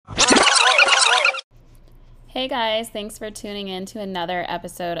Hey guys, thanks for tuning in to another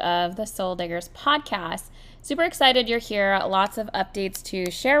episode of the Soul Diggers podcast. Super excited you're here. Lots of updates to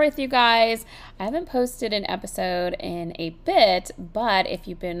share with you guys. I haven't posted an episode in a bit, but if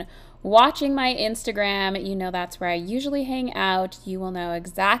you've been watching my Instagram, you know that's where I usually hang out. You will know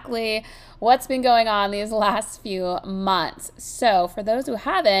exactly what's been going on these last few months. So for those who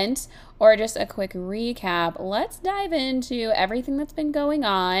haven't, or just a quick recap, let's dive into everything that's been going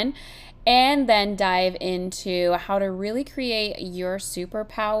on and then dive into how to really create your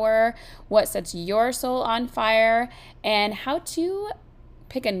superpower, what sets your soul on fire, and how to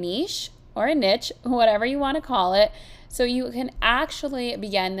pick a niche or a niche, whatever you want to call it, so you can actually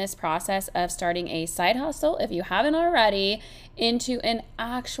begin this process of starting a side hustle, if you haven't already, into an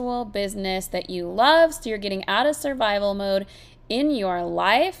actual business that you love. So you're getting out of survival mode in your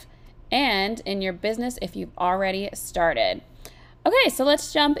life and in your business if you've already started. Okay, so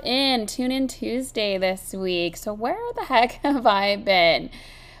let's jump in. Tune in Tuesday this week. So where the heck have I been?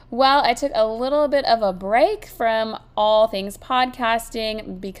 Well, I took a little bit of a break from all things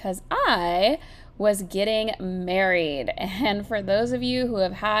podcasting because I was getting married. And for those of you who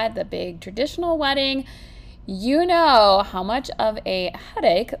have had the big traditional wedding, you know how much of a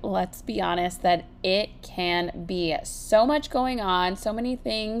headache, let's be honest, that it can be. So much going on, so many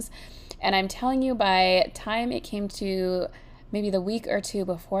things. And I'm telling you, by time it came to maybe the week or two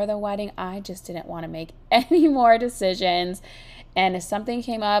before the wedding, I just didn't want to make any more decisions. And if something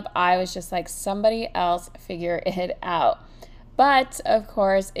came up, I was just like, somebody else figure it out. But of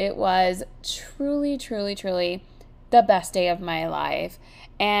course, it was truly, truly, truly the best day of my life.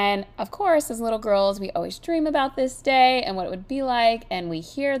 And of course, as little girls, we always dream about this day and what it would be like. And we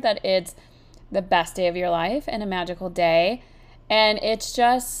hear that it's the best day of your life and a magical day. And it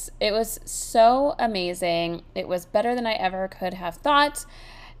was so amazing. It was better than I ever could have thought.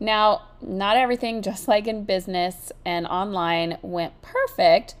 Now, not everything, just like in business and online, went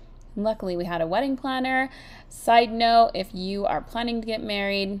perfect. Luckily, we had a wedding planner. Side note, if you are planning to get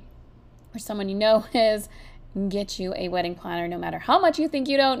married or someone you know is, get you a wedding planner no matter how much you think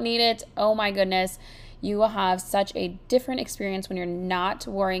you don't need it. Oh my goodness. You will have such a different experience when you're not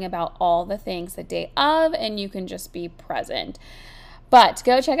worrying about all the things the day of and you can just be present. But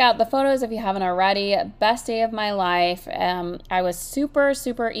go check out the photos if you haven't already. Best day of my life. I was super,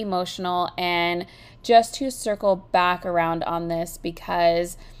 super emotional. And just to circle back around on this,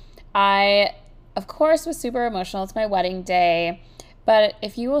 because I, of course, was super emotional. It's my wedding day. But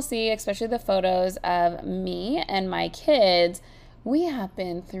if you will see, especially the photos of me and my kids, we have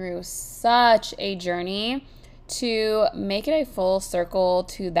been through such a journey to make it a full circle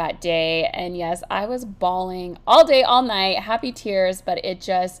to that day. And yes, I was bawling all day, all night, happy tears, but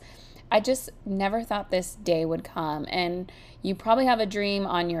I just never thought this day would come. And you probably have a dream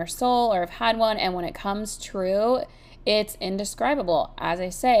on your soul or have had one, and when it comes true, it's indescribable. As I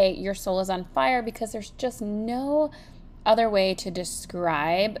say, your soul is on fire because there's just no other way to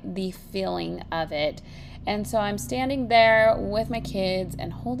describe the feeling of it. And so I'm standing there with my kids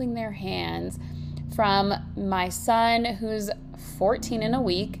and holding their hands, from my son, who's 14 in a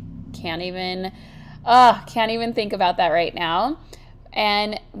week. Can't even think about that right now.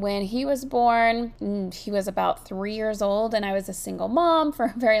 And when he was born, he was about 3 years old, and I was a single mom for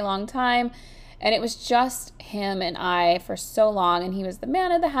a very long time. And it was just him and I for so long, and he was the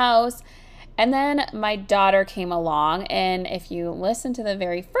man of the house. And then my daughter came along, and if you listen to the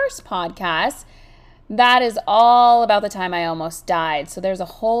very first podcast, that is all about the time I almost died. So there's a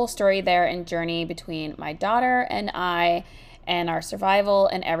whole story there and journey between my daughter and I and our survival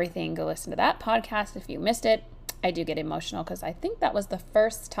and everything. Go listen to that podcast if you missed it. I do get emotional because I think that was the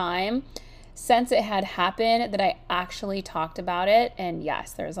first time since it had happened that I actually talked about it. And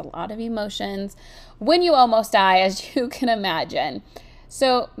yes, there's a lot of emotions when you almost die, as you can imagine.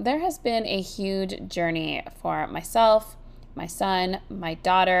 So there has been a huge journey for myself, my son, my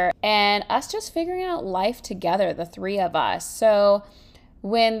daughter, and us just figuring out life together, the three of us. So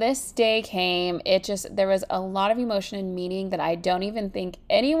when this day came, there was a lot of emotion and meaning that I don't even think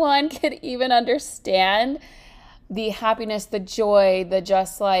anyone could even understand. The happiness, the joy, the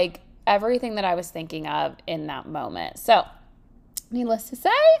just like everything that I was thinking of in that moment. So needless to say,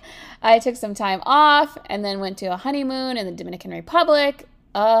 I took some time off and then went to a honeymoon in the Dominican Republic.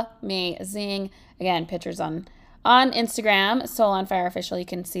 Amazing. Again, pictures on Instagram, Soul on Fire Official. You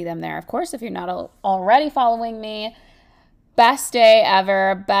can see them there, of course, if you're not already following me. Best day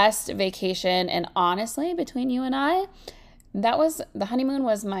ever, best vacation. And honestly, between you and I, the honeymoon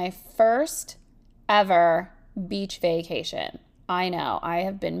was my first ever beach vacation. I know I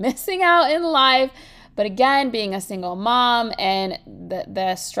have been missing out in life, But again, being a single mom, and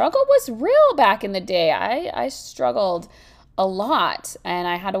the struggle was real back in the day. I struggled a lot, and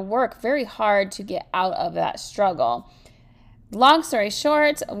I had to work very hard to get out of that struggle. Long story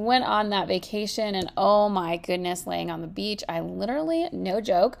short, went on that vacation, and oh my goodness, laying on the beach, I literally, no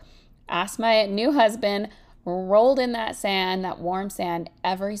joke, asked my new husband, rolled in that sand, that warm sand,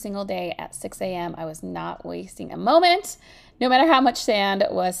 every single day at 6 a.m. I was not wasting a moment, no matter how much sand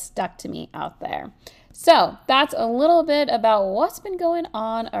was stuck to me out there. So that's a little bit about what's been going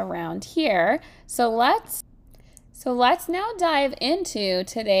on around here. So let's now dive into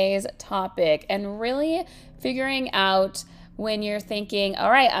today's topic and really figuring out when you're thinking, all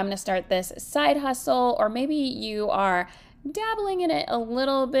right, I'm going to start this side hustle, or maybe you are dabbling in it a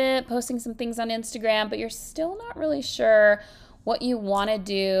little bit, posting some things on Instagram, but you're still not really sure what you want to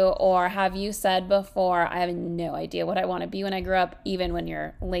do, or have you said before, I have no idea what I want to be when I grow up, even when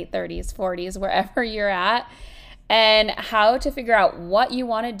you're late 30s, 40s, wherever you're at, and how to figure out what you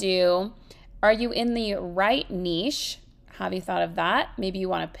want to do. Are you in the right niche? Have you thought of that? Maybe you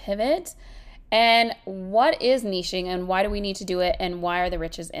want to pivot. And what is niching, and why do we need to do it, and why are the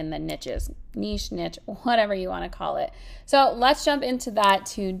riches in the niches? Niche, niche, whatever you want to call it. So let's jump into that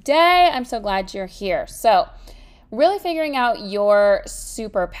today. I'm so glad you're here. So really figuring out your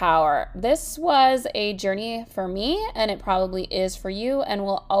superpower. This was a journey for me, and it probably is for you, and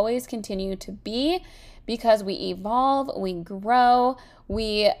will always continue to be, because we evolve, we grow,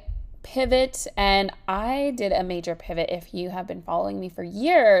 we pivot. And I did a major pivot. If you have been following me for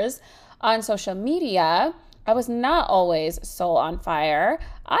years on social media, I was not always soul on fire.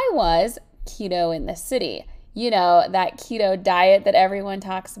 I was keto in the city. You know, that keto diet that everyone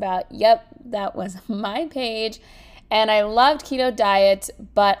talks about. Yep, that was my page. And I loved keto diet,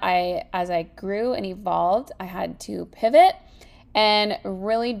 but as I grew and evolved, I had to pivot and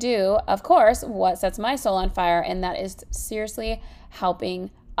really do, of course, what sets my soul on fire. And that is seriously helping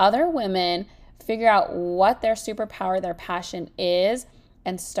other women figure out what their superpower, their passion is,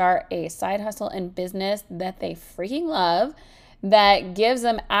 and start a side hustle and business that they freaking love, that gives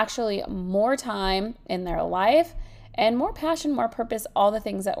them actually more time in their life and more passion, more purpose, all the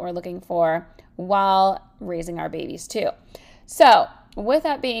things that we're looking for while raising our babies too. So with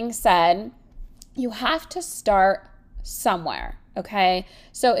that being said, you have to start somewhere, okay?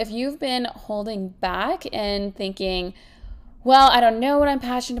 So if you've been holding back and thinking, well, I don't know what I'm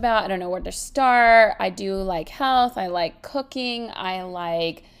passionate about, I don't know where to start, I do like health, I like cooking, I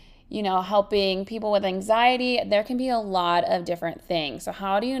like, helping people with anxiety, there can be a lot of different things. So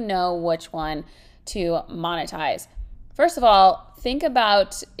how do you know which one to monetize? First of all, think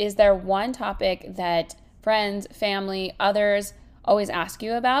about, is there one topic that friends, family, others always ask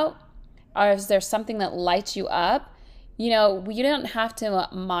you about? Or is there something that lights you up? You don't have to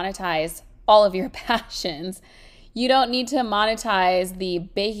monetize all of your passions. You don't need to monetize the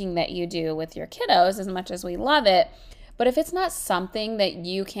baking that you do with your kiddos, as much as we love it. But if it's not something that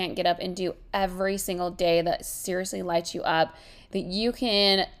you can't get up and do every single day that seriously lights you up, that you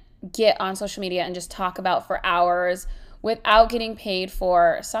can get on social media and just talk about for hours without getting paid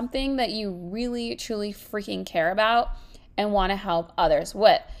for, something that you really, truly freaking care about and want to help others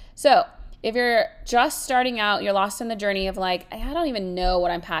with. So if you're just starting out, you're lost in the journey of like, I don't even know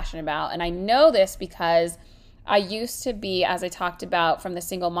what I'm passionate about. And I know this because I used to be, as I talked about from the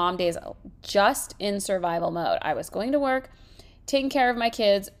single mom days, just in survival mode. I was going to work, taking care of my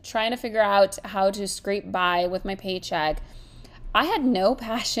kids, trying to figure out how to scrape by with my paycheck. I had no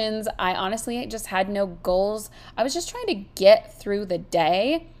passions. I honestly just had no goals. I was just trying to get through the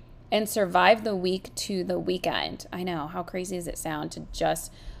day and survive the week to the weekend. I know, how crazy does it sound to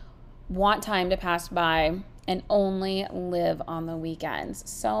just want time to pass by and only live on the weekends?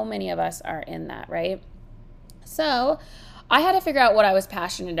 So many of us are in that, right? So I had to figure out what I was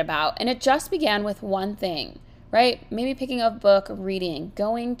passionate about, and it just began with one thing, right? Maybe picking up a book, reading,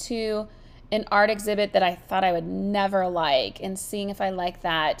 going to an art exhibit that I thought I would never like and seeing if I like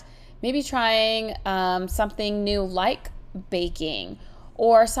that. Maybe trying something new like baking,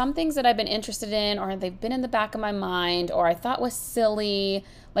 or some things that I've been interested in, or they've been in the back of my mind, or I thought was silly,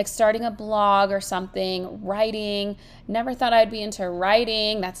 like starting a blog or something, writing. Never thought I'd be into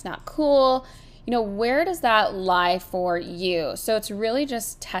writing. That's not cool. Where does that lie for you? So it's really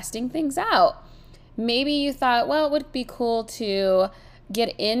just testing things out. Maybe you thought, well, it would be cool to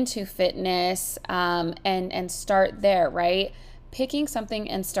get into fitness and start there, right? Picking something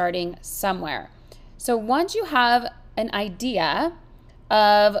and starting somewhere. So once you have an idea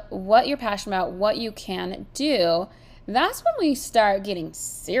of what you're passionate about, what you can do, that's when we start getting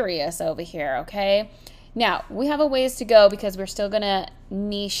serious over here, okay? Now, we have a ways to go because we're still going to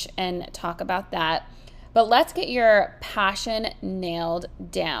niche and talk about that. But let's get your passion nailed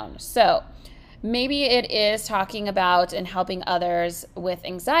down. So maybe it is talking about and helping others with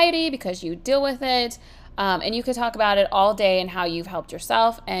anxiety because you deal with it. And you could talk about it all day and how you've helped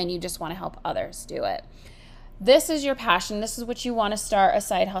yourself and you just want to help others do it. This is your passion. This is what you want to start a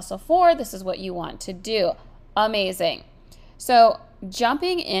side hustle for. This is what you want to do. Amazing. So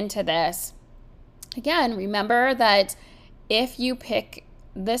jumping into this, again, remember that if you pick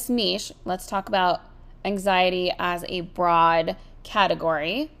this niche, let's talk about anxiety as a broad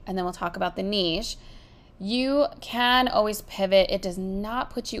category, and then we'll talk about the niche. You can always pivot. It does not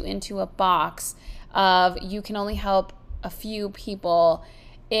put you into a box of you can only help a few people.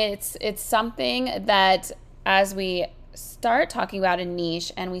 It's something that as we start talking about a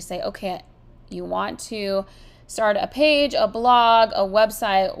niche and we say, okay, you want to start a page, a blog, a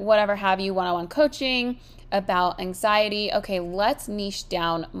website, whatever have you, one-on-one coaching about anxiety. Okay, let's niche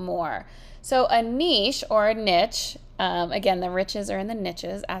down more. So a niche or a niche, again, the riches are in the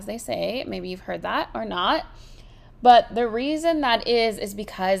niches, as they say. Maybe you've heard that or not. But the reason that is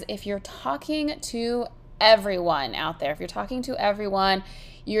because if you're talking to everyone out there, if you're talking to everyone,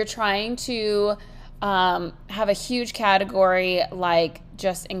 you're trying to have a huge category like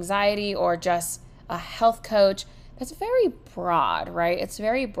just anxiety or just a health coach, that's very broad, right? It's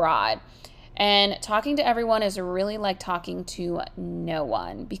very broad. And talking to everyone is really like talking to no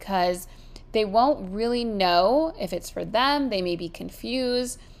one because they won't really know if it's for them. They may be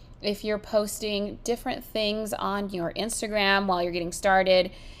confused. If you're posting different things on your Instagram while you're getting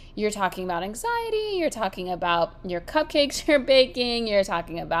started, you're talking about anxiety, you're talking about your cupcakes you're baking, you're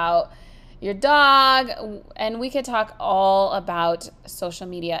talking about your dog, and we could talk all about social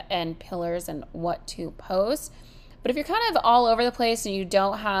media and pillars and what to post. But if you're kind of all over the place and you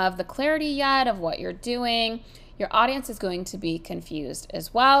don't have the clarity yet of what you're doing, your audience is going to be confused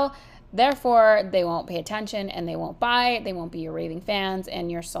as well. Therefore, they won't pay attention and they won't buy. They won't be your raving fans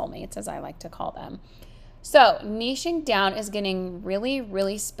and your soulmates, as I like to call them. So niching down is getting really,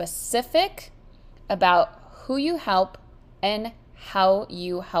 really specific about who you help and how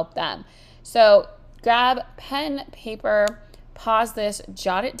you help them. So grab pen, paper, pause this,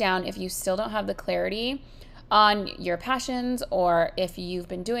 jot it down if you still don't have the clarity on your passions, or if you've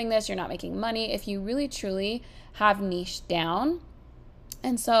been doing this, you're not making money, if you really truly have niched down.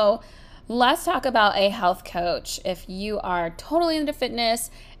 And so let's talk about a health coach. If you are totally into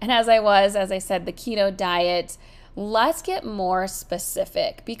fitness, and as I said, the keto diet, let's get more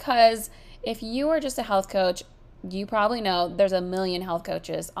specific, because if you are just a health coach, you probably know there's a million health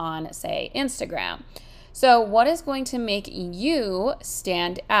coaches on, say, Instagram. So what is going to make you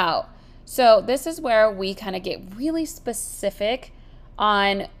stand out? So this is where we kind of get really specific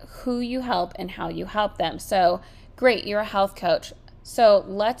on who you help and how you help them. So great, you're a health coach. So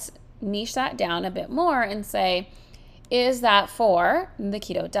let's niche that down a bit more and say, is that for the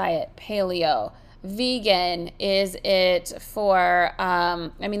keto diet, paleo, vegan? Is it for,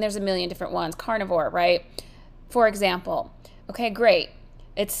 there's a million different ones, carnivore, right? For example. Okay, great.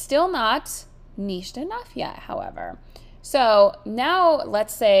 It's still not niched enough yet, however. So now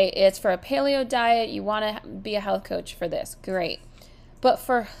let's say it's for a paleo diet. You want to be a health coach for this. Great. But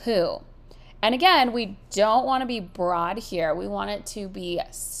for who? And again, we don't want to be broad here. We want it to be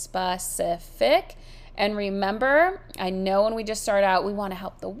specific. And remember, I know when we just start out, we want to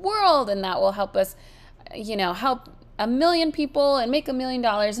help the world, and that will help us, help a million people and make $1 million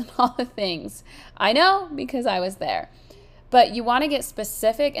and all the things. I know, because I was there. But you want to get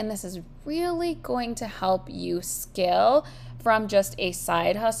specific, and this is really going to help you scale from just a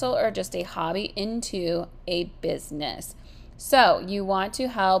side hustle or just a hobby into a business. So you want to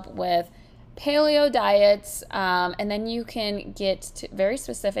help with paleo diets, and then you can get very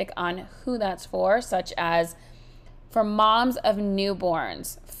specific on who that's for, such as for moms of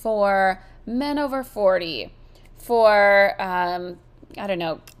newborns, for men over 40, for,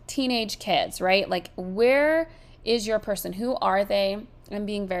 teenage kids, right? Like, where is your person? Who are they? And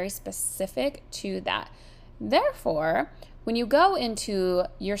being very specific to that. Therefore, when you go into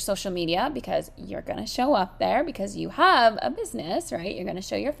your social media, because you're going to show up there because you have a business, right? You're going to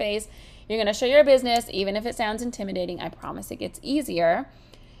show your face. You're going to show your business, even if it sounds intimidating. I promise it gets easier.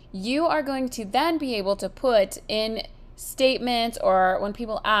 You are going to then be able to put in statements, or when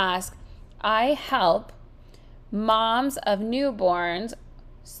people ask, I help moms of newborns,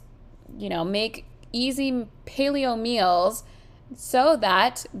 make easy paleo meals so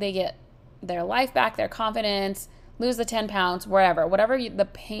that they get their life back, their confidence, lose the 10 pounds, whatever the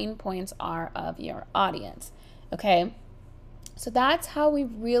pain points are of your audience. Okay. So that's how we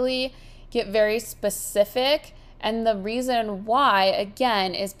really get very specific. And the reason why,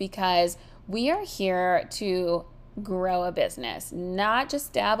 again, is because We are here to grow a business, not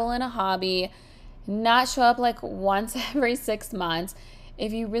just dabble in a hobby, not show up like once every 6 months.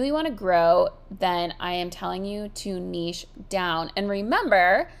 If you really want to grow, then I am telling you to niche down. And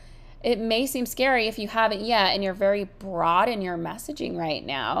remember, it may seem scary if you haven't yet and you're very broad in your messaging right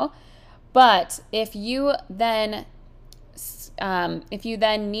now. But if you then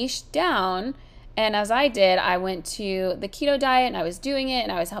niche down, and as I did, I went to the keto diet and I was doing it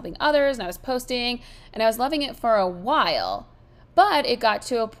and I was helping others and I was posting and I was loving it for a while. But it got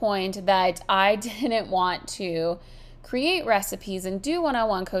to a point that I didn't want to create recipes and do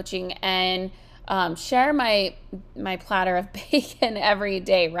one-on-one coaching and share my platter of bacon every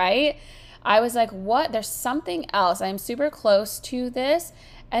day, right? I was like, what? There's something else. I'm super close to this.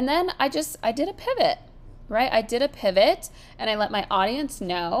 And then I did a pivot, right? I did a pivot and I let my audience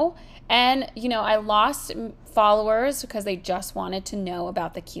know. And, I lost followers because they just wanted to know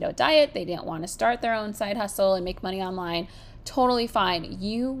about the keto diet. They didn't want to start their own side hustle and make money online. Totally fine.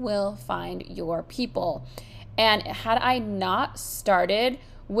 You will find your people. And had I not started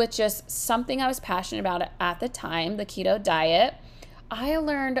with just something I was passionate about at the time, the keto diet, I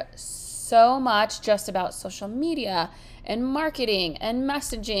learned so much just about social media and marketing and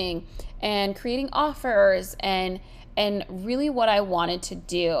messaging and creating offers and really what I wanted to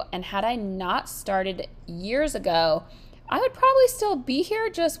do. And had I not started years ago, I would probably still be here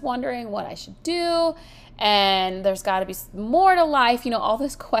just wondering what I should do. And there's got to be more to life, all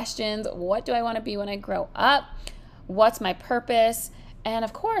those questions. What do I want to be when I grow up? What's my purpose? And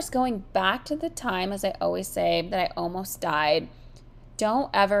of course, going back to the time, as I always say, that I almost died. Don't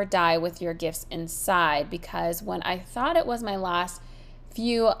ever die with your gifts inside, because when I thought it was my last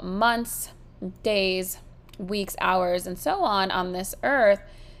few months, days, weeks, hours, and so on this earth,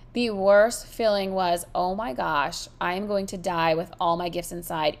 the worst feeling was, oh my gosh, I am going to die with all my gifts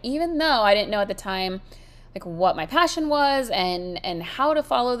inside, even though I didn't know at the time like what my passion was and how to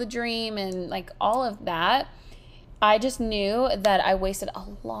follow the dream and like all of that. I just knew that I wasted a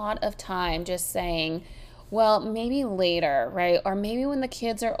lot of time just saying, well, maybe later, right? Or maybe when the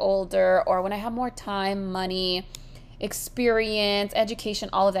kids are older, or when I have more time, money, experience, education,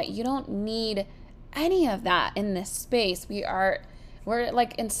 all of that. You don't need any of that in this space. We're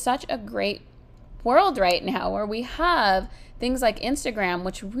like in such a great world right now where we have things like Instagram,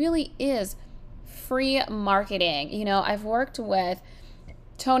 which really is free marketing. I've worked with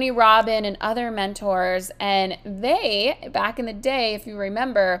Tony Robbins and other mentors, and they, back in the day, if you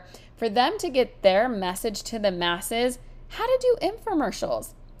remember, for them to get their message to the masses, had to do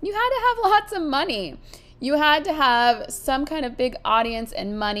infomercials. You had to have lots of money. You had to have some kind of big audience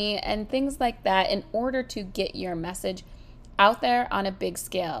and money and things like that in order to get your message out there on a big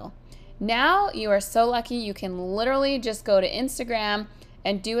scale. Now you are so lucky you can literally just go to Instagram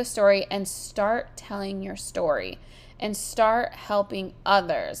and do a story and start telling your story and start helping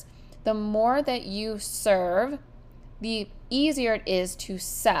others. The more that you serve, the easier it is to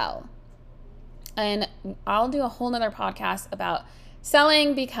sell. And I'll do a whole nother podcast about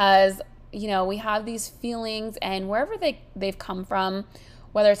selling because, we have these feelings, and wherever they've come from,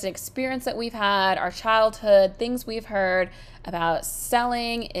 whether it's an experience that we've had, our childhood, things we've heard about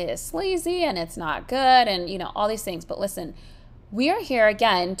selling is sleazy and it's not good and, all these things. But listen, we are here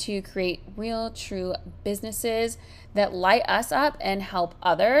again to create real, true businesses that light us up and help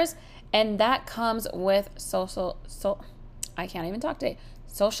others. And that comes with I can't even talk today.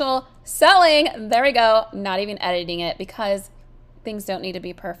 Social selling. There we go. Not even editing it because things don't need to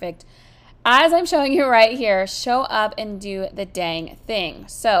be perfect. As I'm showing you right here, show up and do the dang thing.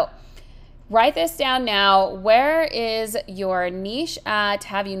 So write this down now. Where is your niche at?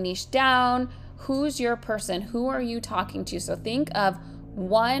 Have you niched down? Who's your person? Who are you talking to? So think of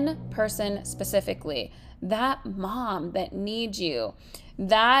one person specifically. That mom that needs you.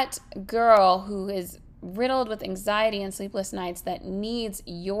 That girl who is riddled with anxiety and sleepless nights that needs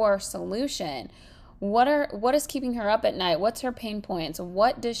your solution. What is keeping her up at night? What's her pain points?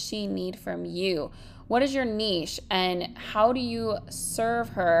 What does she need from you? What is your niche and how do you serve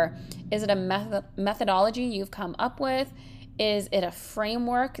her? Is it a methodology you've come up with? Is it a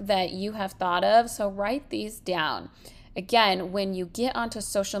framework that you have thought of? So write these down. Again, when you get onto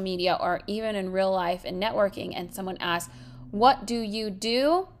social media or even in real life and networking and someone asks, what do? You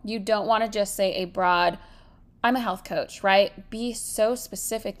don't want to just say a broad, I'm a health coach, right? Be so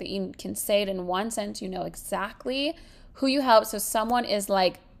specific that you can say it in one sentence. You know exactly who you help. So someone is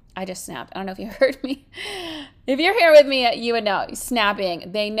like, I just snapped. I don't know if you heard me. If you're here with me, you would know.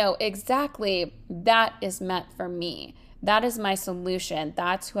 Snapping. They know exactly that is meant for me. That is my solution.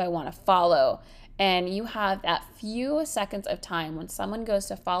 That's who I want to follow. and you have that few seconds of time when someone goes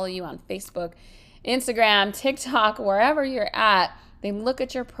to follow you on Facebook, Instagram, TikTok, wherever you're at, they look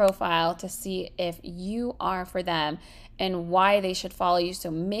at your profile to see if you are for them and why they should follow you. So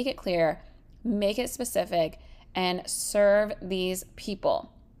make it clear, make it specific, and serve these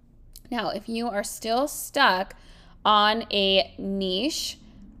people. Now, if you are still stuck on a niche,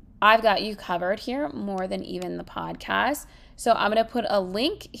 I've got you covered here more than even the podcast. So I'm going to put a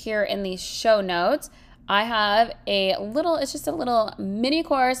link here in these show notes. I have it's just a little mini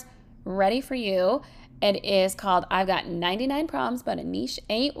course ready for you. It is called I've Got 99 Problems, But a Niche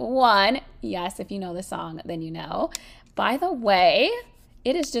Ain't One. Yes, if you know the song, then you know. By the way,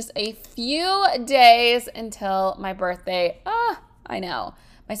 it is just a few days until my birthday. I know.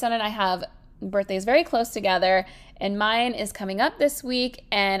 My son and I have birthdays very close together, and mine is coming up this week,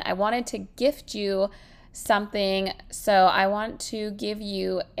 and I wanted to gift you something. So I want to give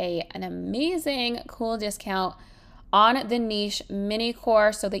you an amazing, cool discount on the niche mini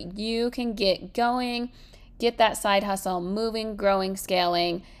course so that you can get going, get that side hustle moving, growing,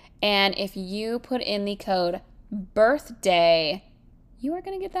 scaling. And if you put in the code birthday, you are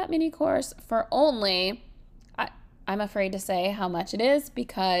going to get that mini course for only, I'm afraid to say how much it is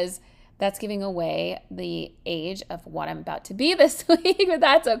because that's giving away the age of what I'm about to be this week, but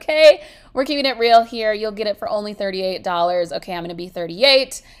that's okay. We're keeping it real here. You'll get it for only $38. Okay, I'm going to be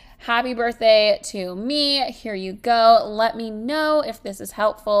 38. Happy birthday to me. Here you go. Let me know if this is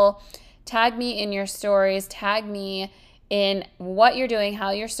helpful. Tag me in your stories. Tag me in what you're doing,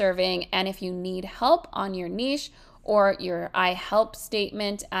 how you're serving, and if you need help on your niche or your I help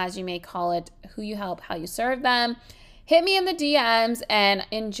statement, as you may call it, who you help, how you serve them, hit me in the DMs and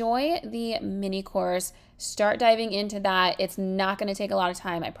enjoy the mini course. Start diving into that. It's not going to take a lot of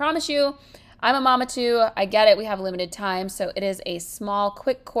time, I promise you. I'm a mama too. I get it. We have limited time. So it is a small,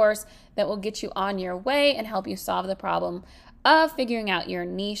 quick course that will get you on your way and help you solve the problem of figuring out your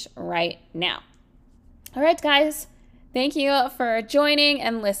niche right now. All right, guys. Thank you for joining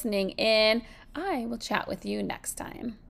and listening in. I will chat with you next time.